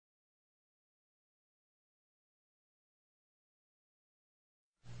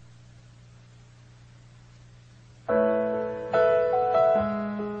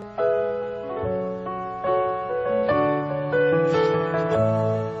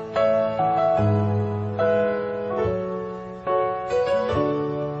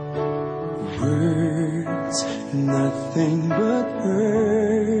nothing but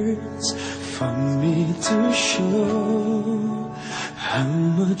words for me to show how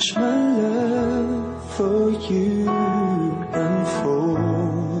much my love for you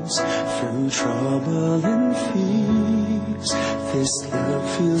unfolds through trouble and fears. This love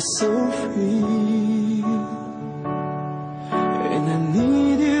feels so free, and I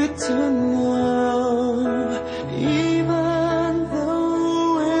need you to know, even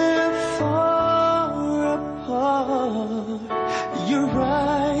though we're far apart, you're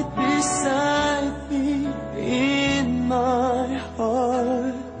right beside me in my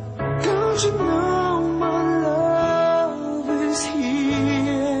heart. Don't you know my love is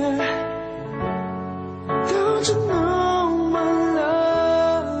here? Don't you know my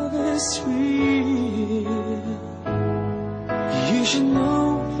love is real? You should know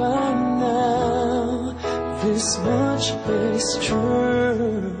by now, this much is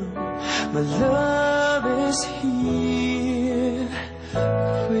true. My love is here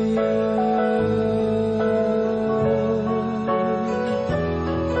for you.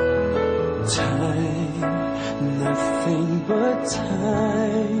 Time, nothing but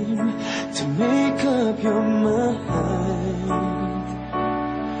time to make up your mind.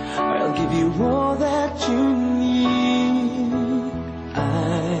 I'll give you all that you need. I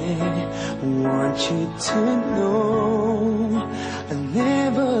want you to know I'll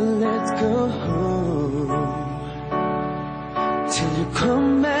never let go till you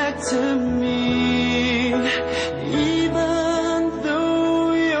come back to me. Even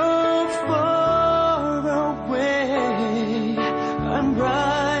though you're far away, I'm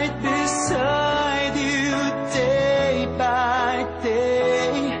right beside you day by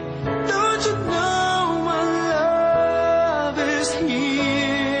day. Don't you know my love is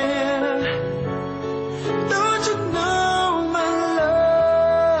here? Don't you know my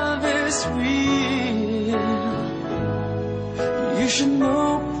love is real? You should know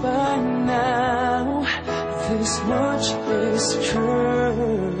by now, this much is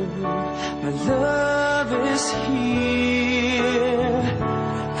true. My love is here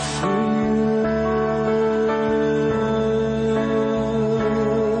for you.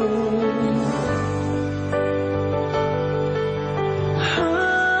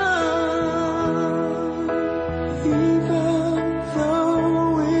 Even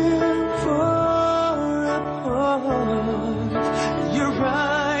though we're far apart, you're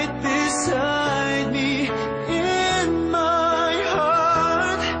right beside me in my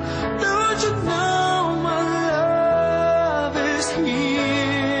heart. Don't you know my love is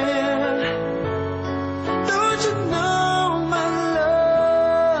here? Don't you know my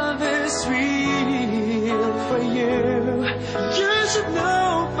love is real for you? You should know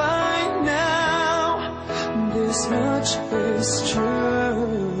by now, this much is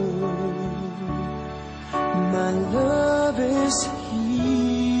true. My love is here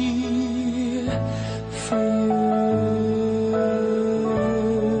for you.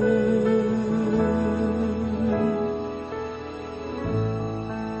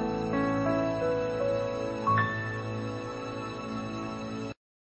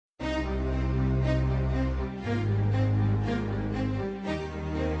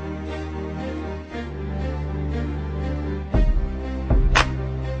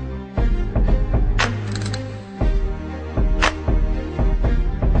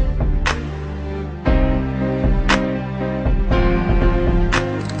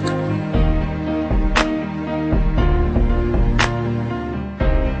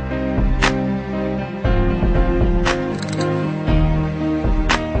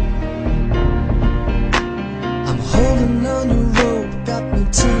 Holding on your rope, got me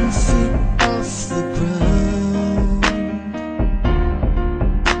 10 feet off the ground.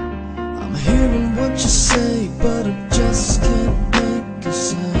 I'm hearing what you say, but I just can't make a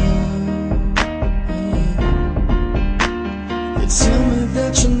sound. You tell me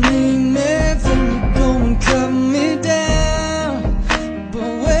that you need